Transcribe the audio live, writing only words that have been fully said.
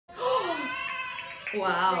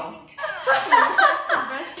Wow.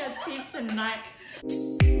 Brush your teeth tonight.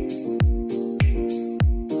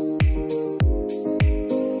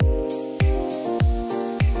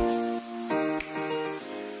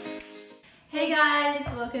 Hey guys,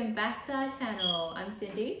 welcome back to our channel. I'm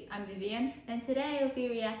Cindy. I'm Vivian. And today we'll be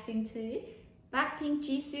reacting to Blackpink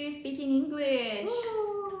Jisoo speaking English.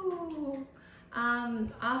 Woo!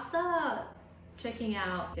 After checking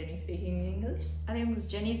out Jenny speaking English, I think it was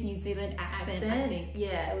Jenny's New Zealand accent. I think.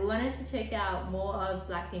 Yeah, we wanted to check out more of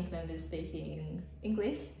Blackpink members speaking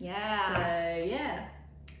English. Yeah. So yeah,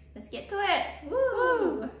 let's get to it.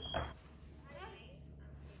 Woo!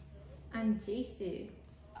 I'm Jisoo.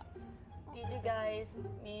 Did you guys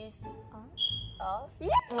miss us? Yeah.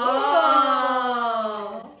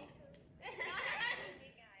 Oh!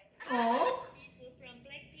 Oh! Jisoo from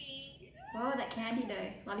Blackpink. Wow, that candy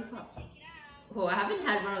though, lollipop. Oh, I haven't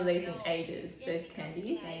had one of these in ages. Those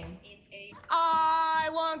candies. I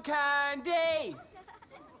want candy!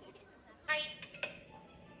 Hi.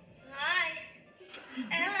 Hi.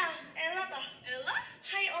 Ella ba? Ella?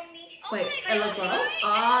 Hi, Omni. Wait, Ella Gross?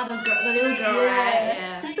 Oh, the little girl, Yeah. right?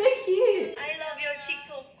 Yeah. She's so cute. I love your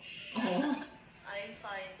TikTok. Oh. I'm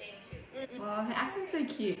fine, thank you. Wow, her accent's so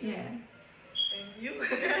cute. Yeah. And you?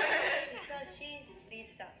 Because she's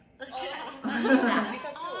Lisa. Lisa.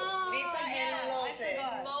 Lisa too. Lisa and Rose.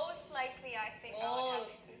 Most likely, I think I would have to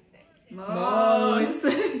say. Most.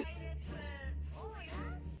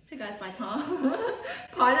 You guys like, huh?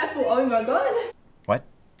 Pineapple, oh my god. What?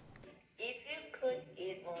 If you could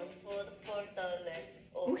eat one food for the rest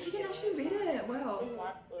of Oh, she can actually read it. Wow.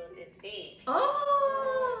 what would it be?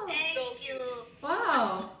 Oh. Thank you.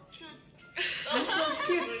 Wow. Cute. That's so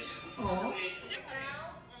cute. Oh.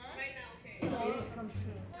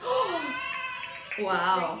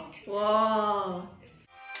 Wow. Wow.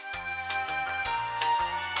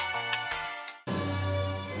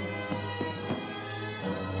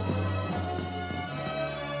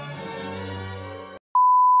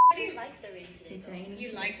 I like the rain today. It's raining.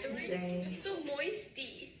 You like the rain? It's raining. It's so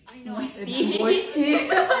moisty. I know. It's moisty.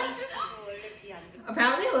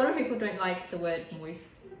 Apparently a lot of people don't like the word moist.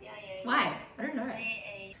 Why? I don't know.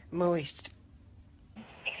 Moist.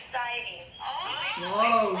 Exciting.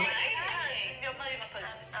 Whoa.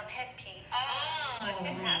 I'm happy. Oh, I'm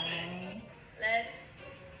happy. Let's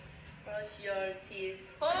brush your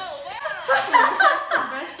teeth. wow. Oh,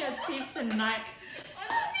 Brush your teeth tonight.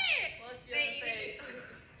 Wash your face.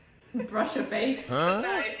 Brush your face. Huh? So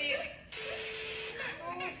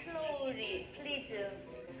slowly, please.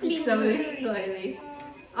 Please slowly.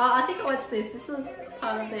 Oh, I think I watched this. This was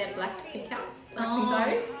part of their Blackpink house. Blackpink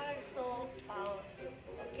Diaries. So powerful.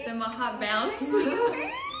 Okay? So my heart bounced.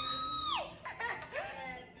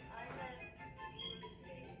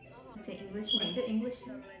 It's an English name. It's an English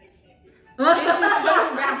name. This is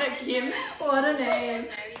Rabbit Kim. What a name.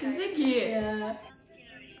 She's so cute. Yeah.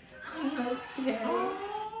 I'm not scary.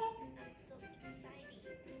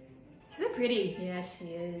 She's so pretty. Yeah, she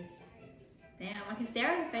is. Damn, I can stare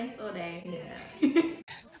at her face all day. Yeah.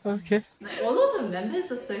 Okay. Like, all of the members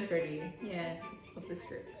are so pretty. Yeah, of this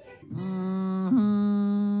group.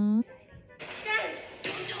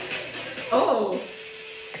 Oh!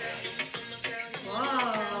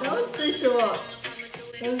 Wow. That was so short.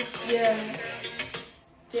 That was, yeah.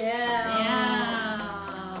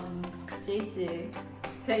 Damn. Jisoo.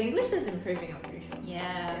 Her English is improving, I'm pretty sure.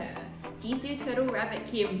 Yeah. Jisoo Turtle Rabbit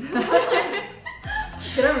Kim.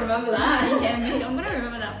 Gonna remember that. Yeah, me, I'm gonna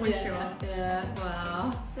remember that for Yeah. sure. Yeah.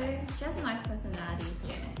 Wow. So she has a nice personality.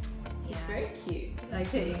 Yeah. Yeah. It's very cute. Like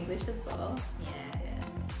her English as well. Yeah. Yeah.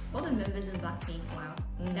 All the members in Blackpink, wow.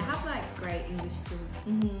 Mm. They have like great English skills.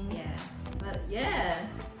 Mm-hmm. Yeah. But yeah,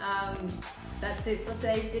 that's it for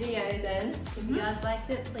today's video then. If you guys liked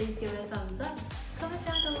it, please give it a thumbs up. Comment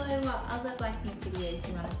down below what other Blackpink videos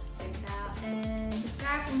you want us to check out and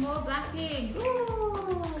Subscribe for more Blackpink.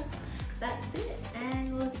 Ooh.